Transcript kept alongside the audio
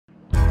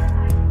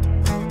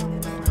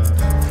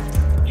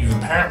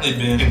apparently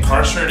been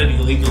incarcerated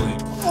illegally.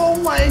 Oh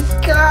my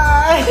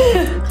God!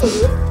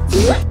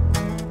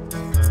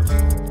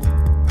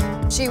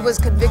 She was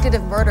convicted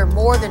of murder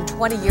more than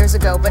 20 years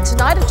ago, but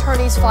tonight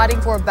attorneys fighting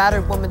for a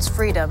battered woman's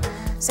freedom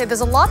say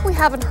there's a lot we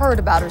haven't heard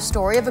about her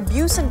story of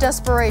abuse and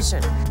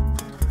desperation.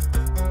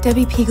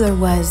 Debbie Peagler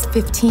was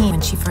 15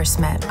 when she first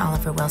met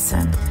Oliver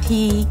Wilson.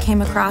 He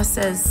came across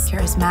as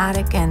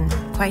charismatic and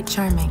quite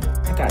charming.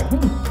 I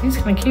thought, he's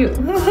kind of cute.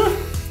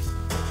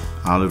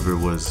 Oliver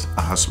was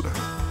a hustler.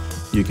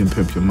 You can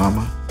pimp your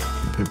mama, you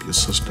can pimp your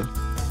sister,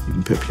 you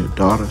can pimp your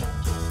daughter.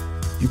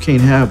 You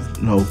can't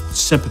have no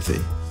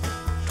sympathy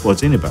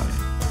towards anybody.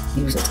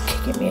 He was just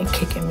kicking me and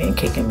kicking me and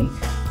kicking me.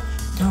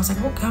 And I was like,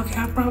 okay,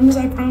 I promise,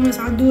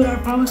 I'll do it, I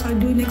promise, I'll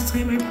do it next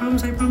time, I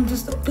promise,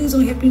 just please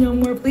don't hit me no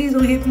more, please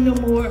don't hit me no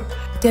more.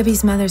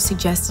 Debbie's mother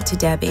suggested to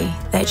Debbie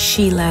that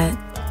she let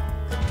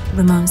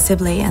Ramon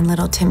Sibley and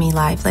little Timmy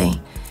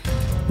Lively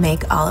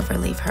make Oliver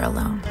leave her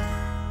alone.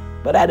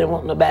 But I didn't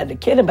want nobody to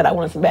kill him, but I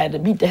wanted somebody to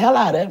beat the hell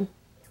out of him.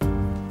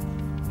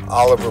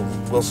 Oliver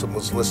Wilson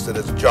was listed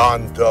as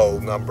John Doe,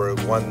 number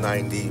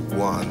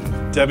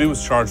 191. Debbie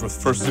was charged with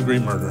first-degree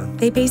murder.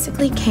 They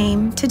basically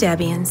came to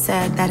Debbie and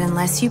said that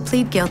unless you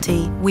plead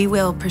guilty, we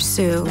will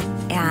pursue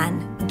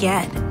and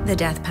get the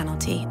death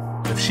penalty.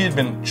 If she had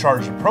been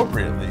charged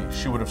appropriately,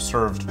 she would have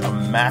served a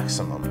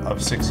maximum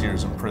of 6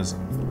 years in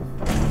prison.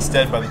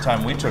 Instead, by the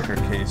time we took her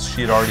case,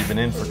 she had already been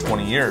in for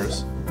 20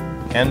 years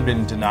and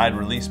been denied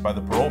release by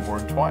the parole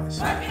board twice.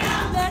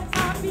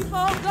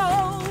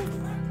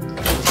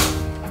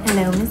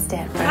 Hello, Miss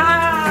Deborah.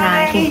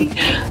 Hi.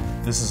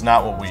 This is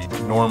not what we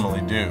normally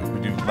do. We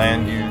do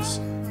land use,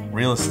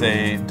 real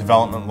estate,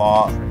 development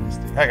law.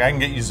 Heck, I can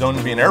get you zoned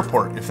to be an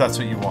airport if that's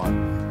what you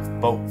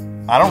want. But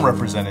I don't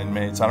represent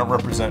inmates. I don't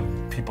represent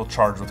people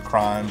charged with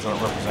crimes. I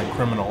don't represent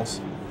criminals.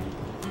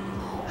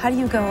 How do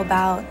you go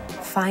about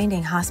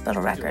finding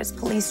hospital records,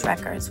 police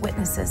records,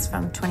 witnesses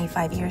from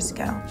 25 years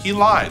ago? He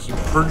lied. He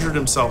perjured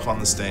himself on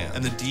the stand,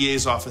 and the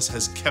DA's office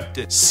has kept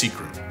it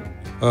secret.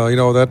 You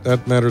know,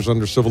 that matters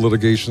under civil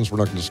litigations. We're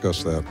not going to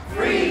discuss that.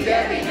 Free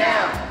Debbie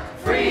now!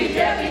 Free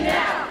Debbie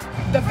now!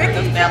 The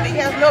victim's family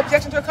has no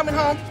objection to her coming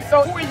home,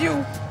 so who are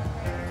you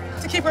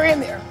to keep her in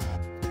there?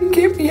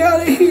 Get me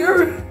out of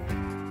here.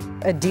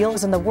 A deal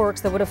is in the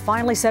works that would have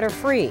finally set her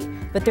free,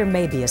 but there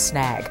may be a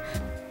snag.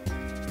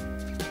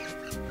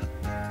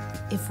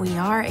 If we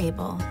are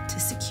able to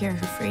secure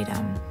her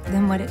freedom,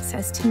 then what it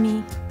says to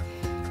me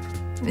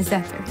is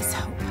that there is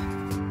hope.